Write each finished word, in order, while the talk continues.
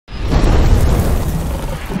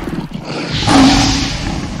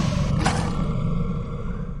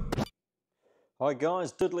Hi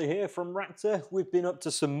guys, Dudley here from Wraptor. We've been up to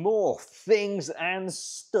some more things and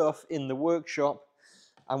stuff in the workshop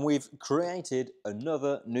and we've created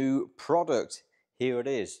another new product. Here it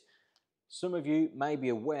is. Some of you may be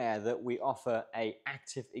aware that we offer an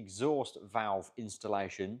active exhaust valve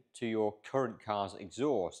installation to your current car's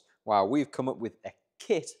exhaust. Well, we've come up with a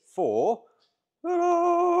kit for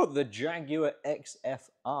the Jaguar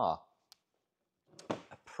XFR.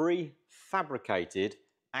 A pre-fabricated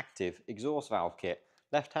active exhaust valve kit,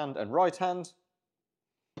 left hand and right hand,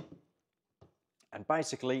 and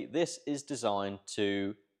basically this is designed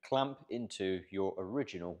to clamp into your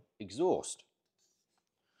original exhaust.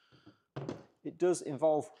 It does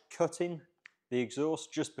involve cutting the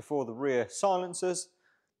exhaust just before the rear silencers,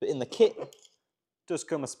 but in the kit does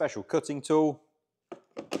come a special cutting tool.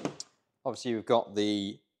 Obviously we've got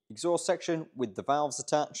the exhaust section with the valves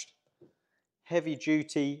attached, heavy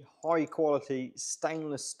duty, high quality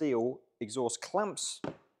stainless steel exhaust clamps.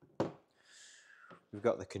 We've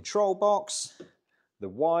got the control box, the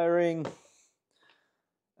wiring,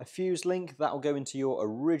 a fuse link that will go into your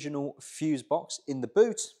original fuse box in the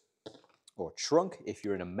boot or trunk if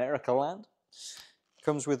you're in America land.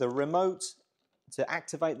 Comes with a remote to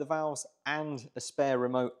activate the valves and a spare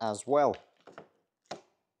remote as well.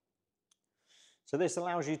 So this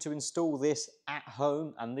allows you to install this at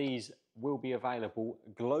home, and these will be available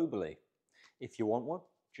globally. If you want one,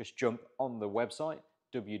 just jump on the website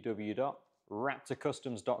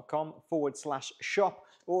www.wraptorcustoms.com/shop,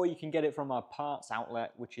 or you can get it from our parts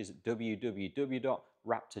outlet, which is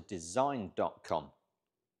www.wraptordesign.com.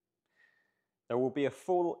 There will be a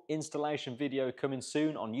full installation video coming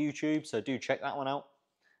soon on YouTube, so do check that one out.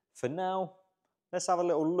 For now, let's have a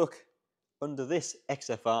little look under this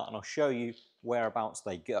XFR and I'll show you whereabouts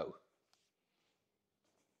they go.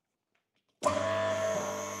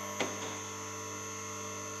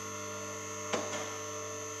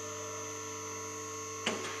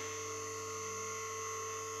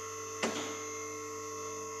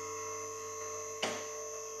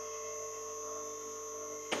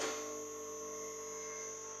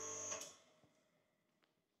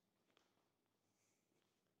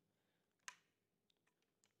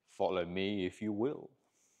 Follow me if you will.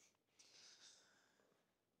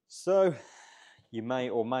 So you may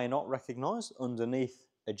or may not recognize underneath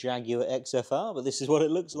a Jaguar XFR, but this is what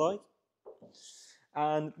it looks like.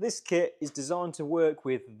 And this kit is designed to work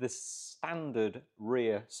with the standard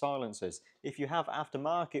rear silencers. If you have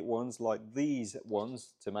aftermarket ones like these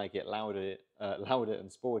ones to make it louder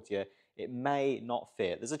and sportier, it may not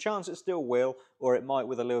fit. There's a chance it still will, or it might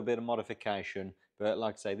with a little bit of modification. But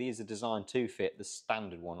like I say, these are designed to fit the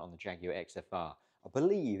standard one on the Jaguar XFR. I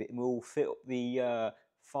believe it will fit the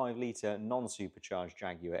 5-litre non-supercharged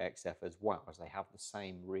Jaguar XF as well, as they have the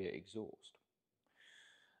same rear exhaust.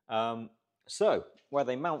 So where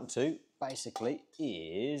they mount to basically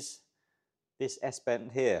is this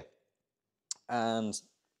S-bend here, and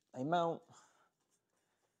they mount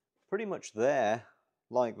pretty much there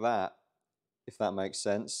like that, if that makes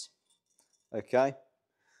sense. Okay,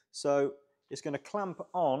 so it's going to clamp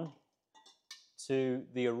on to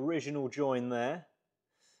the original join there,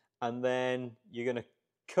 and then you're going to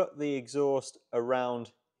cut the exhaust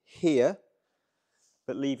around here,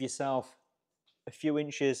 but leave yourself a few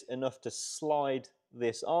inches enough to slide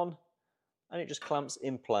this on, and it just clamps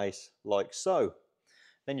in place like so.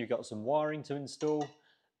 Then you've got some wiring to install,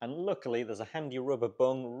 and luckily there's a handy rubber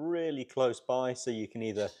bung really close by, so you can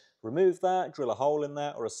either remove that, drill a hole in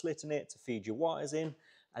that, or a slit in it to feed your wires in,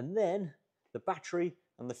 and then the battery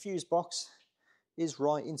and the fuse box is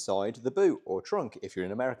right inside the boot or trunk if you're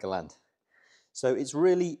in America land. So it's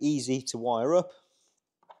really easy to wire up.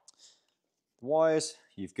 The wires,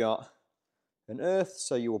 you've got an earth,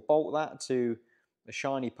 so you will bolt that to a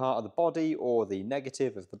shiny part of the body or the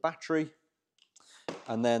negative of the battery,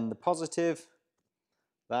 and then the positive,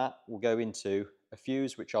 that will go into a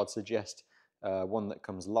fuse, which I'd suggest one that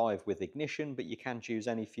comes live with ignition, but you can choose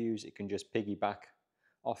any fuse. It can just piggyback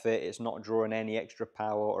off it. It's not drawing any extra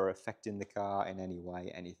power or affecting the car in any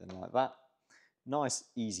way, anything like that. Nice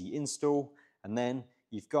easy install. And then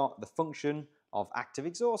you've got the function of active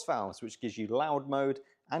exhaust valves, which gives you loud mode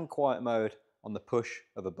and quiet mode on the push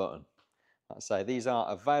of a button. Like I say, these are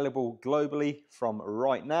available globally from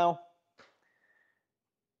right now.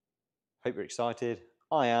 Hope you're excited.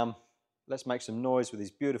 I am. Let's make some noise with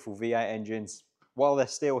these beautiful V8 engines while they're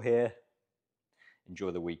still here.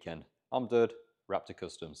 Enjoy the weekend. I'm Dud, Wraptor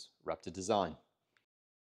Customs, Wraptor Design.